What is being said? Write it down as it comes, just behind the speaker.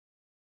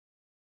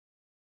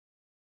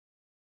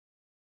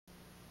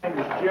My name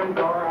is Jim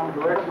Garr. I'm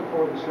director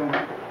for the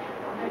Center.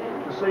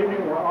 This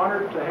evening we're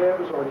honored to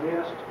have as our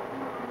guest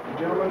a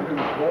gentleman who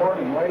was born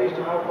and raised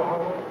in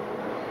Oklahoma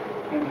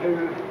and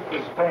who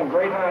is paying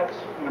great heights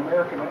in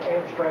American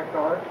abstract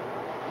art,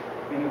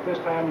 and at this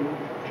time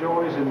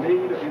enjoys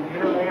indeed an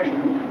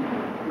international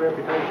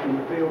reputation in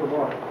the field of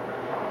art.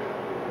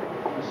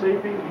 This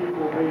evening he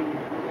will be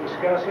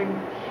discussing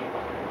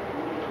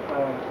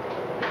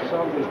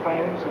some of his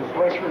paintings. His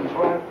lecture and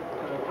slide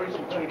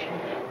presentation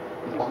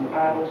is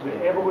entitled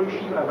The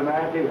Evolution of an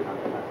Idea.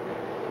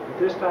 At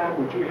this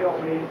time, would you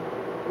help me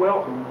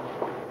welcome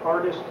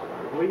artist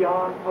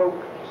Leon Polk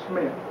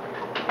Smith.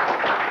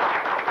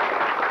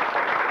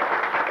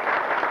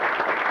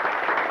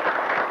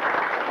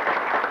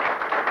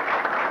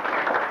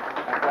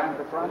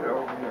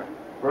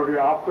 Over here,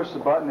 I'll push the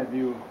button if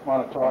you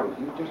want to talk.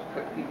 You just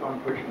keep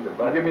on pushing the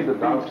button. Give me the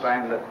beeps. I'll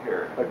stand up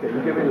here. Okay,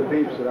 you give me the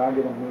beeps and I'll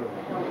get them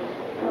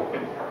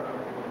moving.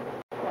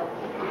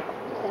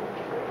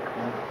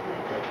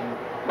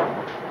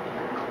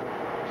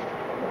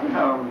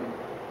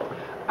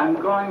 I'm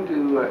going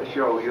to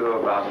show you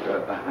about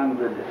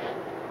 100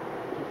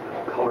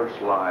 color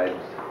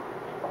slides,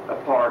 a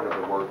part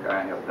of the work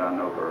I have done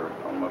over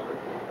almost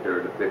a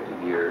period of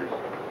 50 years,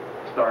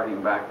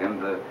 starting back in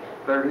the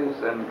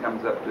 30s and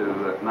comes up to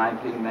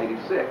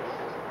 1986.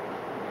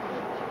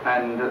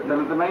 And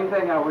the main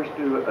thing I wish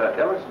to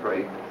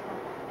illustrate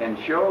in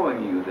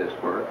showing you this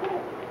work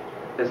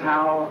is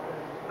how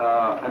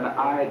an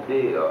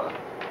idea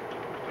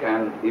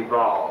can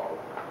evolve,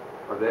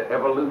 or the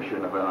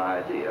evolution of an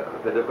idea,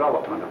 the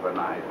development of an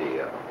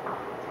idea.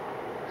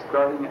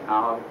 Starting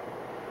out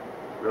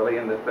really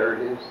in the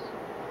 30s,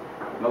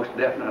 most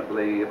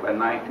definitely by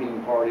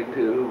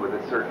 1942 with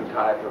a certain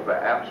type of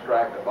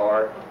abstract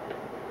art,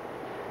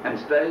 and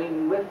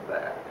staying with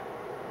that.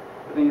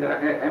 The thing that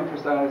I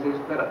emphasize is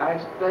that I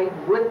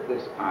stayed with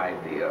this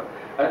idea,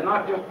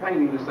 not just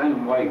painting the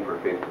same way for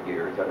 50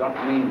 years, I don't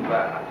mean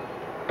that.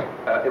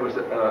 It was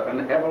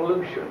an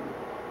evolution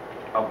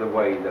of the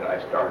way that I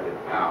started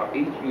out,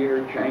 each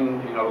year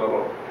changing a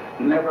little.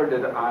 Never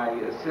did I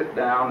sit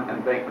down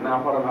and think,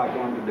 now what am I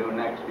going to do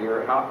next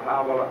year?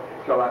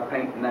 Shall I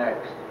paint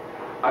next?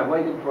 I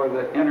waited for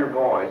the inner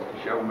voice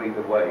to show me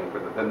the way for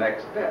the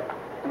next step.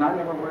 And I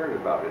never worried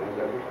about it. As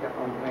I just kept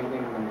on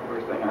painting, and the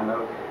first thing I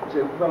know, I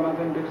said, well, I'm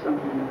going to do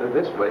something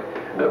this way,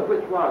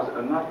 which was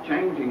not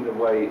changing the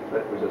way,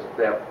 but was a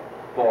step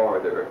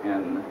farther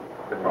in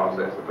the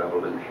process of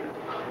evolution.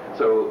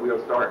 So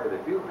we'll start with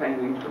a few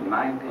paintings from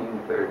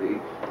 1930,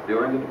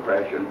 during the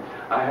Depression.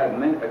 I had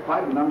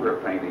quite a number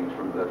of paintings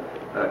from the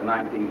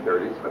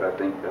 1930s, but I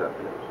think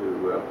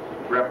to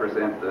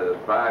represent the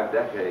 5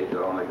 decades, I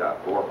only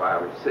got 4,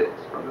 5, or 6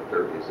 from the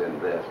 30s in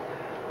this.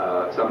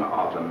 Some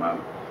of them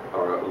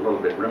are a little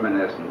bit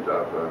reminiscent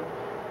of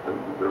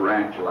the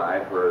ranch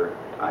life where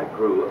I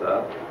grew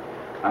up.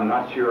 I'm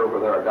not sure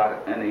whether I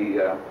got any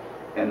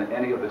in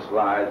any of the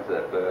slides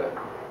that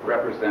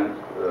represent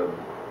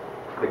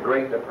the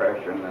Great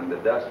Depression and the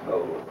Dust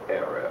Bowl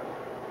era.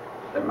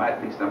 There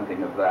might be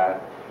something of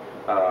that.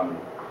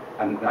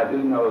 And I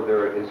do know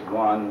there is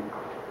one,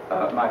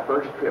 my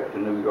first trip to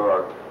New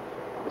York,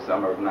 the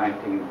summer of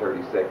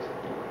 1936,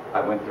 I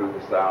went through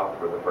the South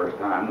for the first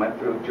time, went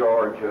through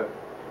Georgia,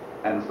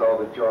 and saw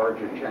the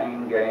Georgia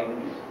chain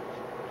gangs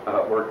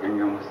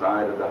working on the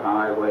side of the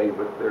highway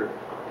with their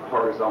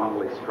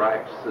horizontally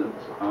striped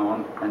suits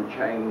on and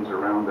chains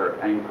around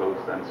their ankles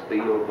and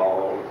steel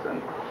balls,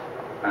 and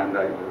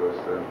I was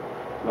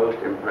most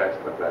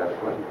impressed with that.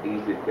 It wasn't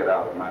easy to get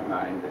out of my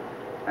mind.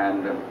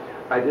 And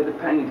I did a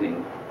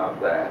painting of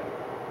that.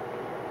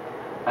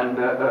 And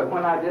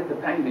when I did the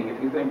painting,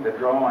 if you think the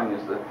drawing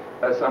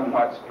is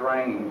somewhat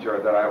strange, or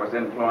that I was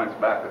influenced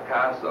by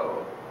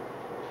Picasso,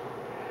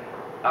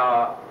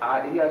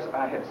 yes,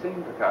 I had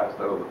seen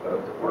Picasso's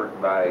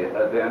work by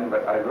then,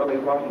 but I really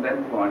wasn't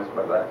influenced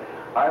by that.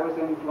 I was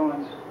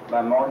influenced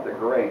by Martha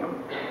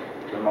Graham,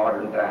 the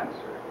modern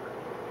dancer.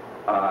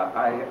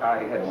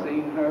 I had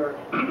seen her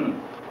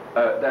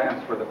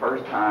dance for the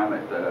first time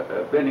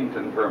at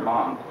Bennington,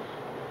 Vermont,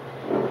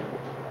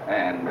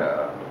 and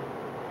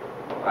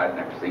I'd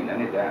never seen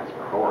any dance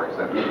before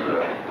except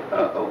the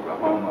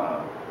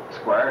Oklahoma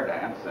square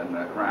dance and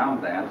the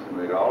round dance, and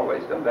we'd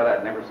always done that.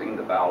 I'd never seen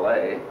the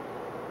ballet,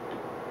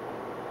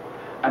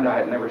 and I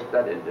had never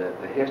studied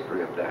the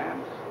history of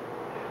dance.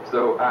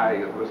 So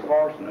I was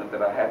fortunate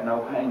that I had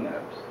no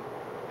hang-ups.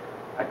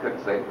 I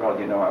couldn't say, well,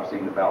 you know, I've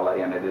seen the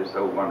ballet and it is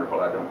so wonderful,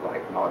 I don't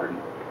like the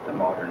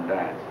modern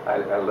dance. I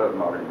love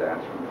modern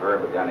dance from the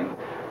very beginning,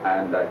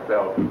 and I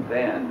felt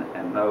then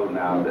and know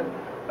now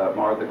that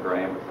Martha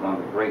Graham was one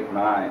of the great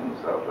minds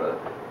of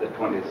the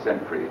 20th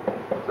century.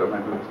 So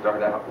maybe we'll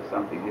start out with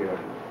something here.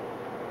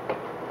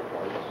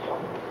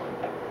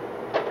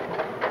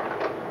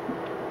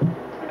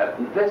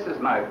 This is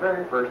my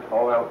very first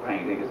oil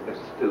painting as a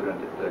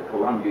student at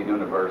Columbia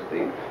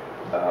University.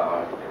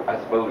 I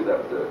suppose that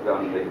was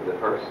done the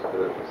first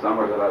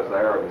summer that I was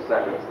there, or the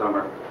second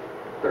summer.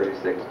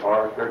 36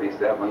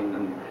 R-37,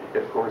 and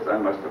of course I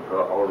must have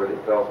already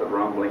felt the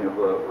rumbling of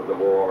the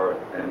war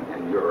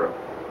in Europe.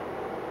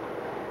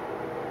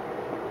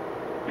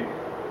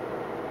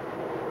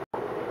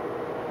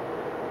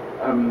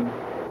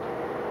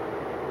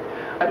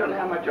 I don't know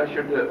how much I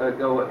should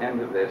go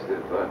into this.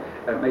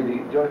 If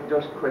maybe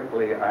just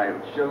quickly, I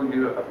showed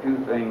you a few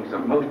things.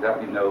 Most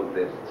of you know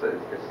this.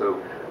 It's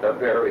so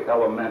very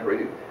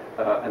elementary,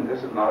 and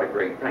this is not a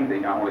great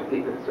painting. I only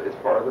keep it as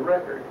part of the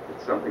record.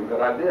 It's something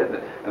that I did,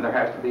 and there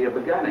has to be a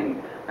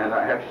beginning, and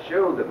I have to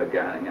show the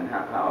beginning and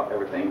how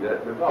everything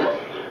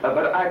developed.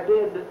 But I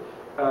did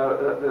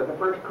the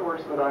first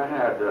course that I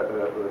had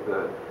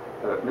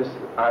with Miss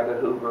Ida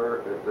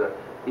Hoover at the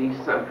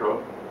East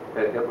Central.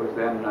 It was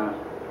in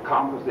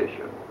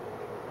composition,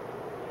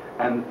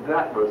 and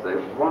that was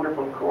a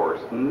wonderful course.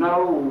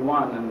 No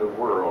one in the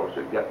world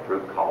should get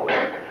through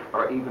college,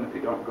 or even if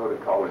you don't go to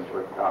college,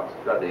 without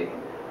studying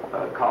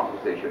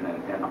composition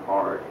and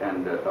art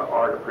and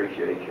art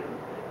appreciation.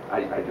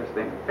 I just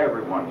think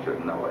everyone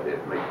should know it.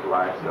 It makes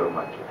life so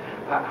much.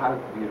 How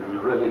do you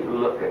really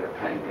look at a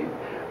painting?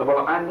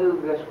 Well, I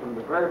knew this from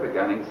the very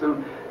beginning.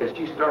 Soon as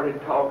she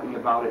started talking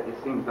about it, it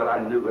seems that I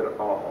knew it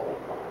all.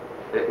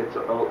 It's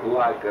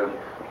like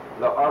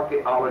the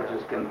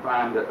archaeologist can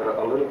find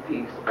a little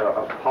piece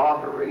of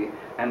pottery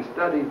and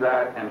study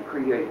that and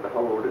create the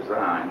whole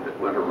design that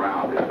went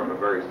around it from a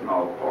very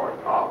small part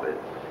of it.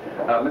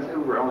 Ms.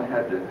 Hoover only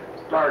had to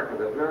start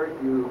with a very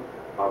few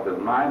of the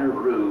minor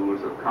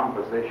rules of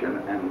composition,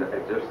 and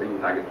it just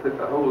seems I could put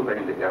the whole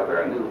thing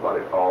together. I knew what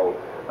it all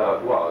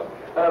was.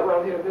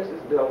 Well, here, this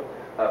is built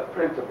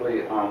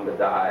principally on the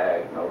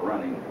diagonal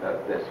running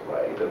this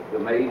way, the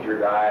major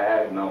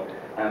diagonal,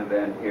 and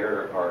then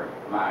here are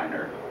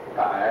minor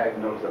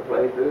diagonals of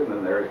places,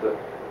 and there's the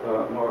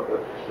more,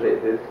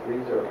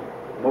 these are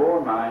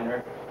more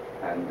minor,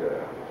 and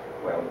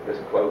well, this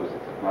close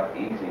it's not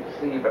easy to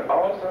see, but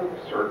also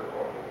the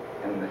circle,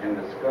 and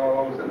the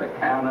skulls, and the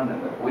cannon,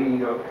 and the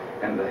wheel,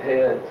 and the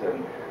heads,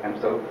 and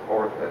so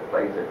forth, that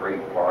plays a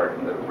great part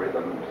in the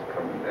rhythms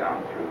coming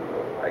down through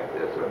like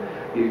this.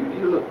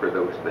 You look for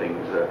those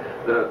things.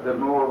 The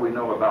more we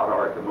know about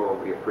art, the more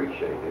we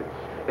appreciate it.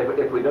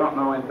 If we don't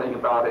know anything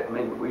about it,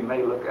 we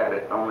may look at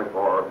it only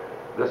for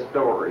the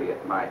story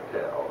it might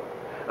tell.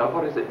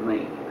 What does it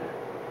mean?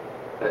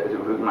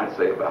 We might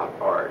say about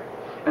art.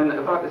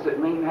 And what does it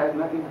mean has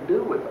nothing to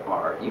do with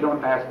art. You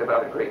don't ask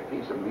about a great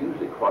piece of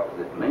music, what does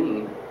it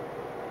mean?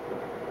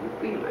 You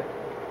feel it.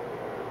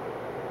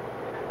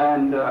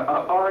 And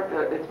art,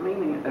 its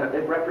meaning,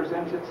 it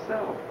represents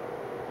itself,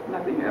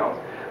 nothing else.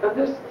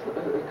 This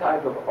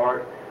type of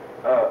art,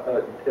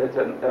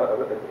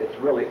 it's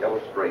really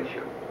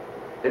illustration.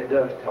 It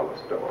does tell a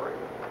story.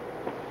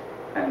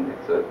 And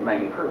its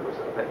main purpose,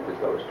 I think, is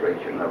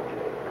illustration.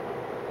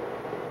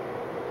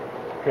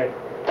 Okay.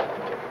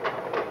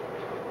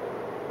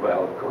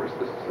 Well, of course,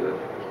 this is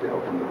still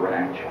from the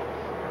ranch.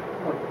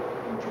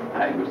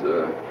 I was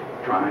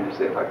trying to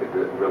see if I could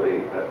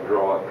really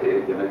draw a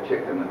pig and a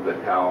chicken and the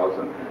cows,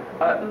 and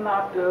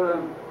not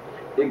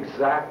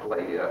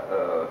exactly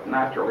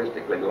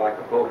naturalistically like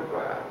a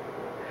photograph.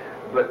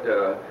 But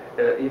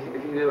if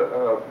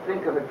you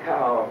think of a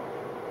cow,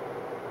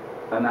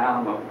 an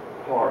animal,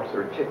 horse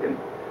or chicken,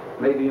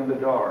 maybe in the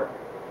dark,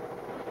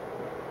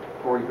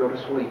 before you go to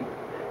sleep,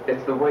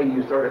 it's the way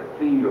you sort of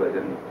feel it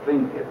and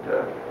think it.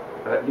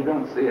 You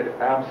don't see it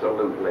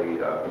absolutely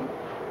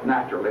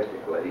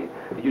naturalistically.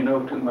 You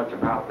know too much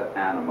about the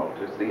animal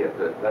to see it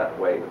that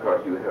way,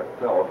 because you have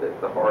felt it,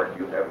 the horse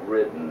you have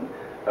ridden,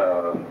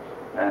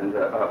 and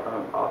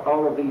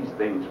all of these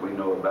things we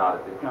know about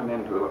it. They come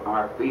into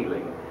our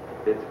feeling.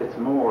 It's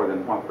more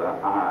than what the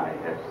eye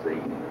has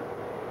seen.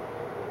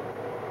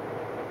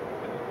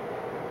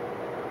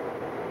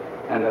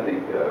 And I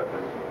think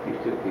these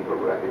two people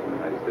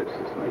recognize this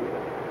as me.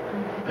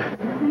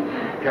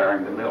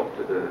 Carrying the milk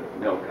to the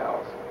milk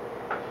house.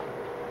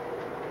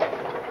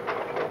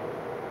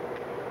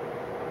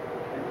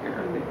 And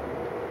here,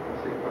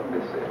 let's see what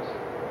this is.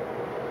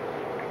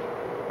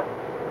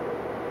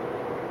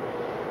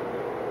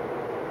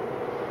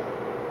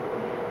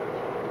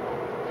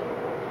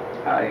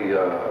 I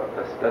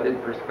studied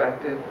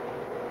perspective.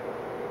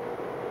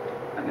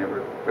 I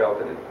never felt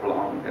that it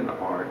belonged in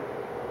art.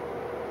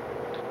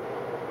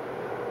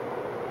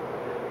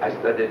 I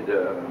studied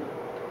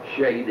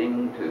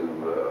shading to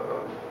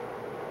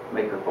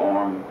make a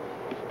form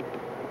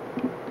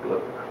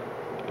look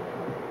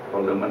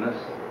voluminous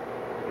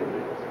in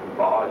its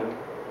volume,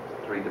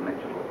 its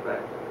three-dimensional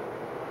effect.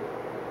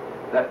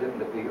 That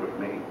didn't appeal to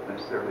me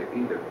necessarily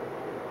either.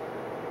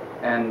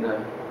 And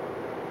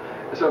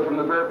so from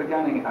the very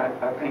beginning,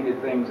 I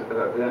painted things in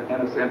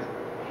a sense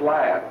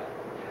flat,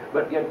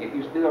 but yet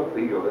you still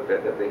feel that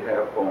they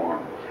have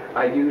form.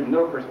 I used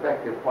no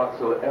perspective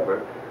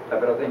whatsoever,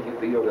 but I think you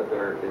feel that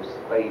there is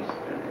space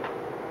in it.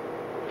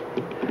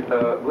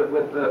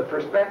 With the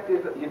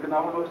perspective, you can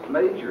almost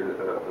measure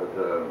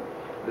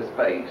the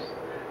space.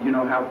 You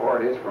know how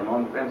far it is from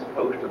one fence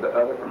post to the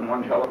other, from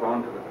one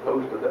telephone to the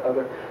post to the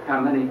other. How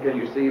many can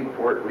you see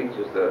before it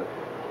reaches the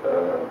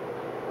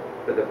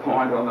the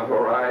point on the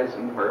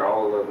horizon where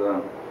all of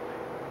the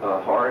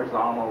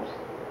horizontals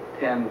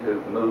tend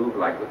to move,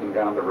 like looking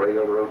down the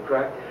railroad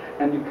track,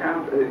 and you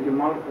count, you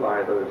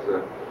multiply those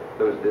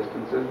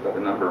distances by the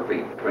number of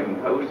feet between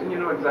posts, and you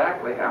know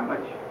exactly how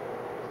much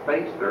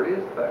space there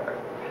is there.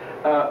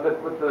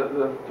 But with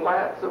the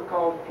flat,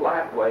 so-called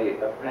flat way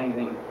of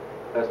painting,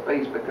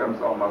 space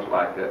becomes almost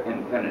like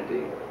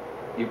infinity.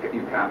 You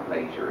can't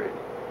measure it.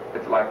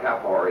 It's like, how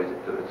far is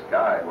it to the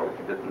sky? Well, if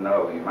you didn't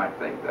know, you might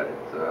think that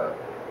it's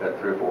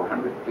 300 or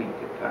 400 feet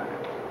at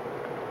times.